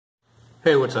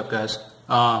Hey, what's up guys?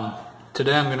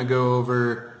 Today I'm going to go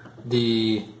over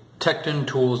the Tekton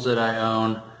tools that I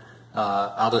own.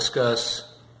 I'll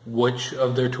discuss which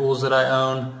of their tools that I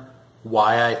own,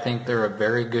 why I think they're a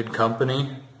very good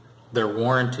company, their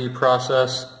warranty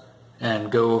process,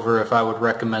 and go over if I would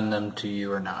recommend them to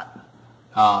you or not.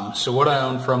 So what I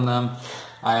own from them,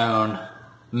 I own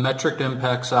metric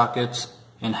impact sockets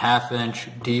in 1/2 inch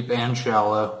deep and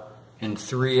shallow, in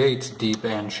 3/8 deep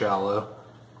and shallow,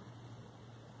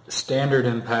 standard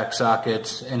impact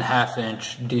sockets in 1/2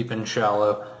 inch deep and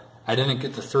shallow. I didn't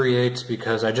get the 3/8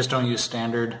 because I just don't use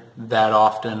standard that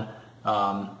often.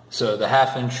 So the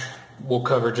 1/2 inch will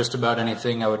cover just about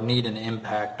anything I would need an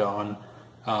impact on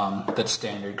that's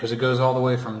standard, because it goes all the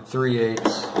way from 3/8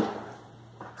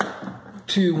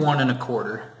 to 1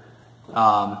 1/4.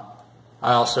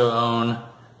 I also own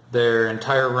their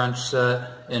entire wrench set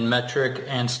in metric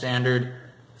and standard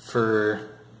for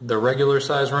the regular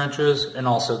size wrenches and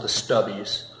also the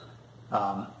stubbies.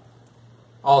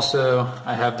 Also,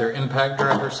 I have their impact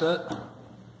driver set,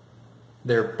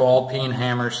 their ball peen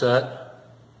hammer set,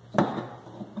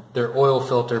 their oil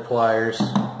filter pliers,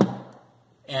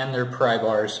 and their pry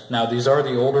bars. Now these are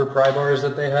the older pry bars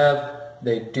that they have.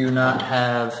 They do not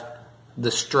have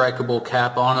the strikeable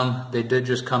cap on them. They did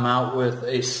just come out with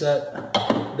a set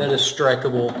that is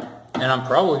strikeable, and I'm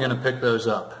probably going to pick those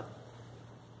up.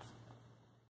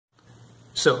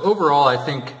 So overall, I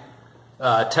think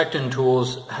Tekton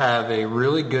tools have a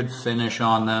really good finish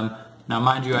on them. Now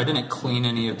mind you, I didn't clean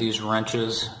any of these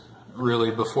wrenches really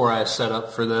before I set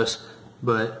up for this,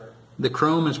 but the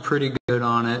chrome is pretty good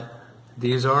on it.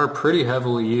 These are pretty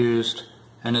heavily used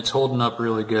and it's holding up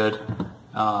really good.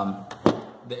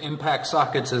 The impact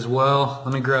sockets as well.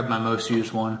 Let me grab my most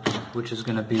used one, which is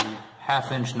going to be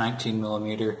 1/2 inch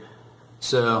 19mm.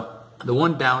 So the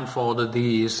one downfall to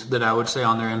these that I would say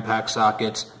on their impact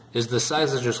sockets is the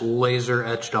size is just laser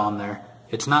etched on there.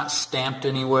 It's not stamped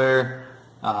anywhere.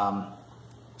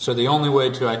 So the only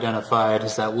way to identify it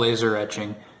is that laser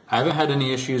etching. I haven't had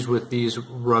any issues with these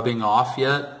rubbing off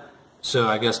yet, so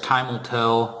I guess time will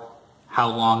tell how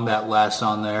long that lasts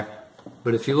on there.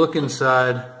 But if you look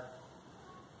inside,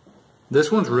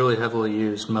 this one's really heavily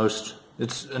used.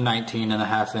 It's a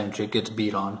 19.5 inch, it gets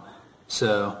beat on.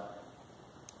 So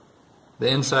the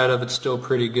inside of it's still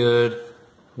pretty good.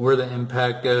 Where the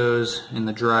impact goes in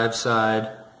the drive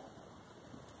side,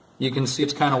 you can see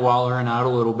it's kind of wallering out a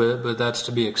little bit, but that's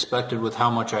to be expected with how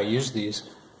much I use these.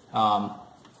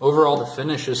 Overall, the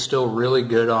finish is still really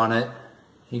good on it.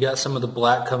 You got some of the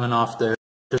black coming off there,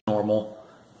 which is normal.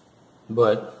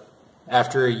 But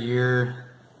after a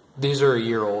year, these are a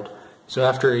year old. So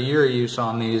after a year of use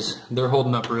on these, they're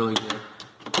holding up really good.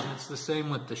 And it's the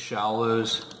same with the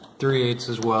shallows, 3/8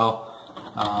 as well.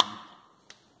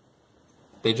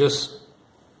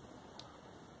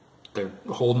 They're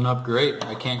holding up great.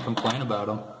 I can't complain about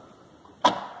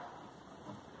them.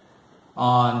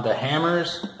 On the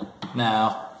hammers,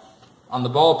 now, on the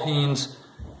ball peens,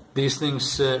 these things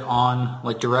sit on,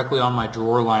 like directly on my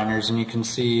drawer liners, and you can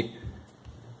see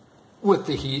with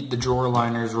the heat, the drawer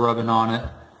liners rubbing on it.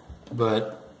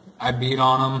 But I beat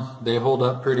on them. They hold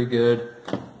up pretty good.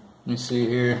 Let me see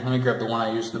here. Let me grab the one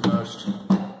I use the most.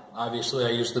 Obviously, I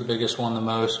use the biggest one the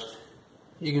most.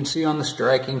 You can see on the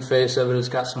striking face of it, it's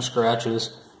got some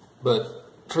scratches. But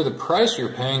for the price you're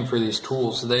paying for these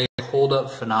tools, they hold up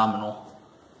phenomenal.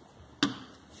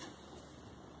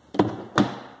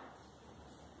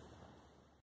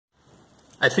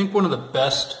 I think one of the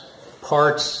best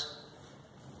parts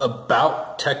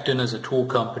about Tekton as a tool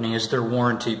company is their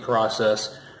warranty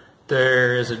process.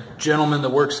 There is a gentleman that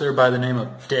works there by the name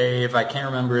of Dave. I can't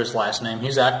remember his last name.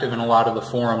 He's active in a lot of the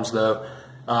forums though.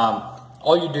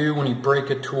 All you do when you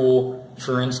break a tool,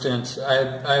 for instance, I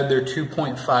had their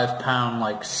 2.5 pound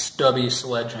like stubby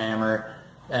sledgehammer,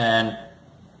 and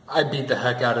I beat the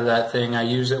heck out of that thing. I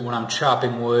use it when I'm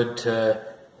chopping wood to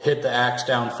hit the axe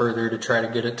down further to try to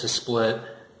get it to split,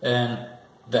 and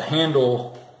the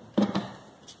handle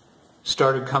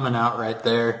started coming out right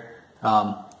there.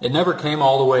 It never came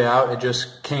all the way out, it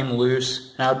just came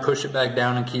loose, and I would push it back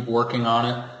down and keep working on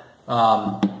it.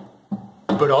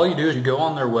 But all you do is you go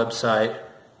on their website,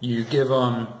 you give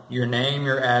them your name,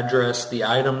 your address, the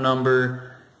item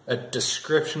number, a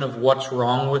description of what's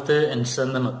wrong with it, and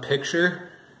send them a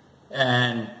picture,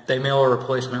 and they mail a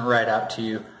replacement right out to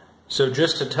you. So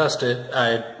just to test it,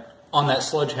 on that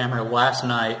sledgehammer last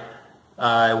night,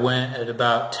 I went at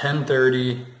about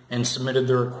 10:30 and submitted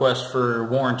the request for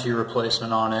warranty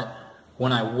replacement on it.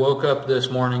 When I woke up this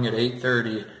morning at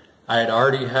 8:30, I had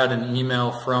already had an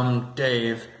email from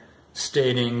Dave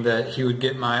stating that he would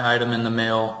get my item in the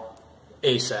mail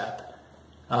ASAP.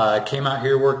 I came out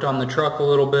here, worked on the truck a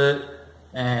little bit,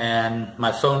 and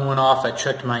my phone went off. I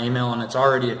checked my email and it's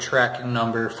already a tracking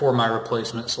number for my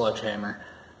replacement sledgehammer.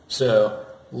 So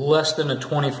less than a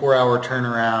 24-hour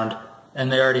turnaround,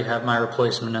 and they already have my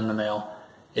replacement in the mail.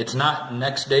 It's not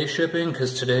next day shipping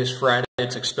because today's Friday.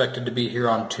 It's expected to be here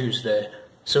on Tuesday.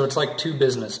 So it's like 2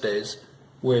 business days,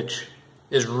 which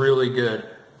is really good.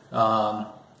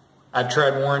 I've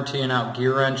tried warrantying out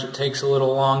gear wrench. It takes a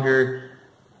little longer.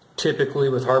 Typically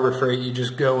with Harbor Freight, you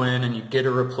just go in and you get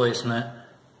a replacement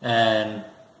and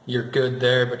you're good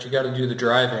there, but you got to do the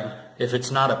driving. If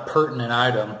it's not a pertinent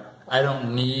item, I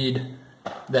don't need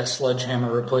that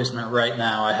sledgehammer replacement right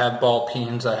now. I have ball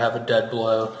peens, I have a dead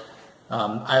blow,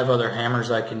 I have other hammers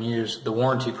I can use. The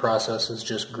warranty process is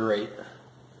just great.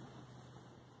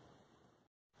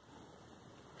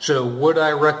 So would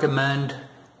I recommend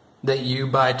that you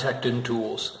buy Tekton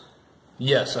tools?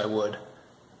 Yes, I would.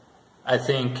 I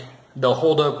think they'll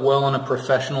hold up well in a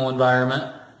professional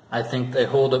environment. I think they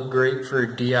hold up great for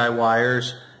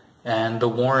DIYers, and the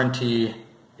warranty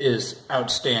is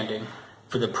outstanding.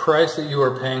 For the price that you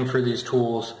are paying for these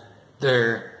tools,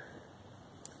 they're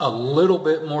a little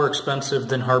bit more expensive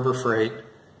than Harbor Freight.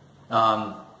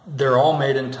 They're all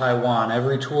made in Taiwan.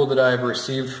 Every tool that I've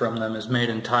received from them is made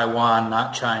in Taiwan,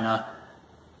 not China,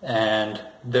 and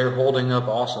they're holding up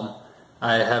awesome.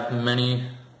 I have many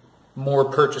more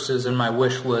purchases in my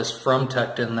wish list from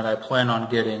Tekton that I plan on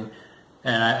getting,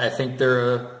 and I think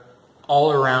they're a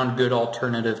all-around good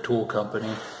alternative tool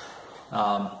company.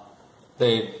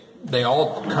 They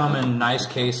all come in nice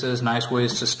cases, nice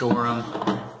ways to store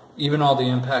them. Even all the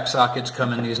impact sockets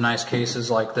come in these nice cases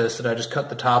like this that I just cut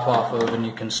the top off of and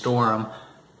you can store them.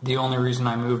 The only reason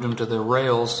I moved them to the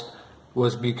rails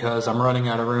was because I'm running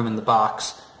out of room in the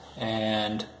box,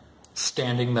 and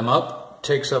standing them up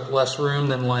takes up less room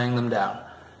than laying them down.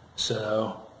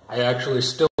 So I actually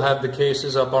still have the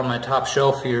cases up on my top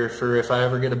shelf here for if I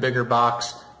ever get a bigger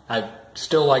box. I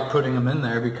still like putting them in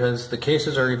there because the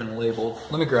cases are even labeled.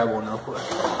 Let me grab one real quick.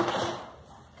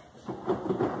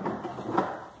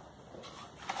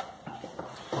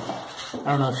 I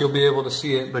don't know if you'll be able to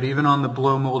see it, but even on the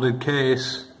blow molded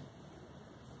case,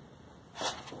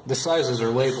 the sizes are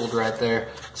labeled right there.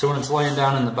 So when it's laying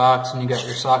down in the box and you got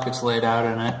your sockets laid out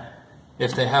in it,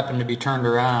 if they happen to be turned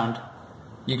around,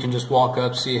 you can just walk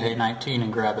up, see, hey, 19,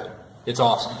 and grab it. It's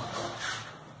awesome.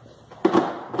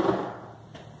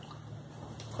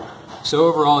 So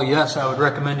overall, yes, I would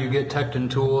recommend you get Tekton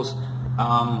tools.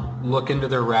 Look into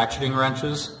their ratcheting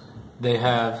wrenches. They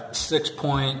have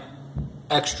 6-point,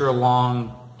 extra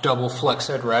long, double flex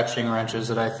head ratcheting wrenches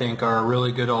that I think are a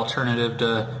really good alternative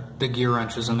to the gear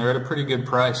wrenches, and they're at a pretty good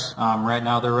price. Right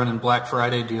now they're running Black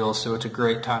Friday deals, so it's a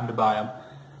great time to buy them.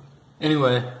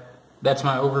 Anyway, that's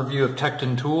my overview of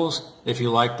Tekton tools. If you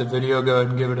liked the video, go ahead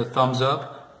and give it a thumbs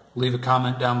up. Leave a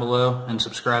comment down below and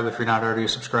subscribe if you're not already a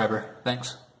subscriber.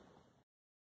 Thanks.